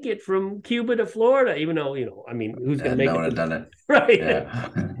didn't make it from Cuba to Florida, even though, I mean, who's going to make it? No one had done it. Right.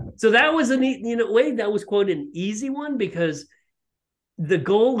 Yeah. So that was way that was quote an easy one, because the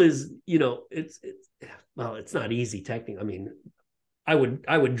goal is, it's not easy technically. I mean, I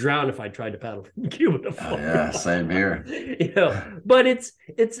would drown if I tried to paddle from Cuba to Florida. Same here. But it's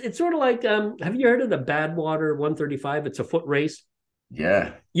sort of like, have you heard of the Badwater 135? It's a foot race.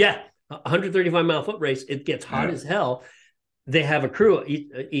 Yeah. 135-mile foot race. It gets hot as hell. They have a crew.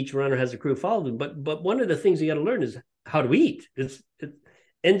 Each runner has a crew follow them. But one of the things you got to learn is how to eat.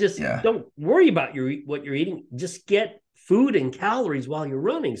 Don't worry about what you're eating. Just get food and calories while you're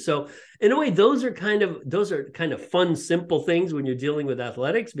running. So in a way, those are kind of fun, simple things when you're dealing with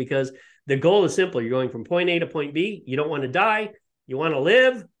athletics, because the goal is simple. You're going from point A to point B. You don't want to die. You want to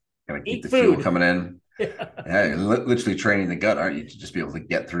live. Gotta keep the fuel coming in. You're literally training the gut, aren't you, to just be able to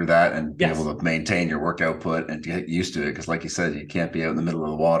get through that and be able to maintain your work output and get used to it. Because like you said, you can't be out in the middle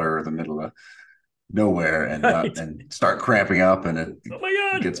of the water or the middle of nowhere and and start cramping up, and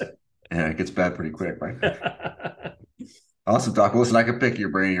it gets bad pretty quick, right? Awesome, Doc. Well, listen, I could pick your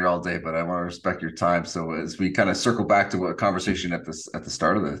brain here all day, but I want to respect your time. So as we kind of circle back to a conversation at the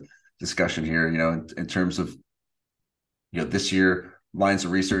start of the discussion here, in terms of this year, lines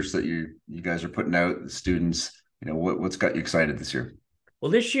of research that you guys are putting out, the students, what's got you excited this year?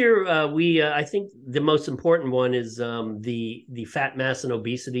 Well, this year I think the most important one is the fat mass and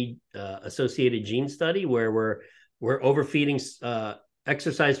obesity associated gene study, where we're overfeeding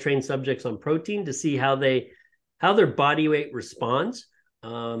exercise trained subjects on protein to see how their body weight responds,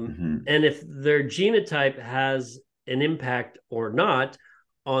 and if their genotype has an impact or not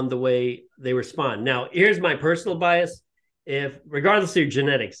on the way they respond. Now, here's my personal bias. Regardless of your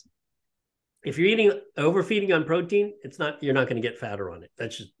genetics, if you're overfeeding on protein, you're not going to get fatter on it.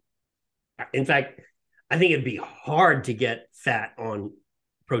 That's just, in fact, I think it'd be hard to get fat on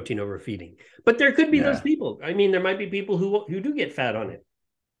protein overfeeding, but there could be those people. I mean, there might be people who do get fat on it.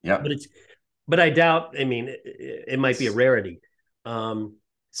 Yeah. But I doubt, it might be a rarity.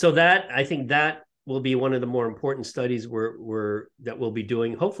 So I think that will be one of the more important studies that we'll be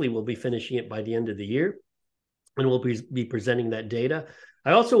doing. Hopefully we'll be finishing it by the end of the year, and we'll be presenting that data.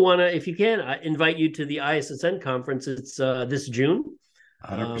 I also want to, if you can, invite you to the ISSN conference. It's this June.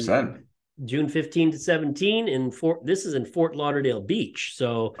 100%. June 15 to 17 this is in Fort Lauderdale Beach.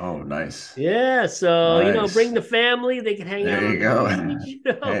 So nice. Yeah, so bring the family. They can hang out. There you go. Beach,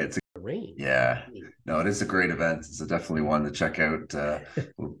 Hey, it's rain. Yeah. No, it is a great event. It's definitely one to check out.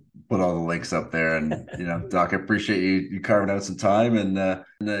 We'll put all the links up there, and Doc, I appreciate you carving out some time, and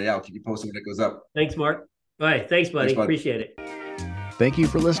I'll keep you posted when it goes up. Thanks, Mark. All right, thanks, buddy. Appreciate it. Thank you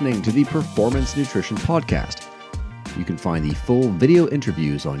for listening to the Performance Nutrition Podcast. You can find the full video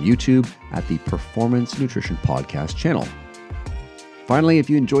interviews on YouTube at the Performance Nutrition Podcast channel. Finally, if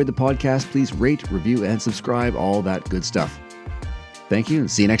you enjoyed the podcast, please rate, review, and subscribe, all that good stuff. Thank you, and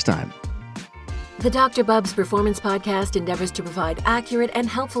see you next time. The Dr. Bubbs Performance Podcast endeavors to provide accurate and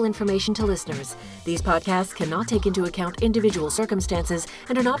helpful information to listeners. These podcasts cannot take into account individual circumstances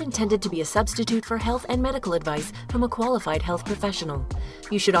and are not intended to be a substitute for health and medical advice from a qualified health professional.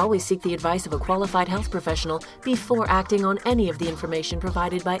 You should always seek the advice of a qualified health professional before acting on any of the information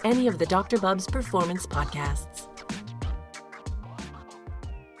provided by any of the Dr. Bubbs Performance Podcasts.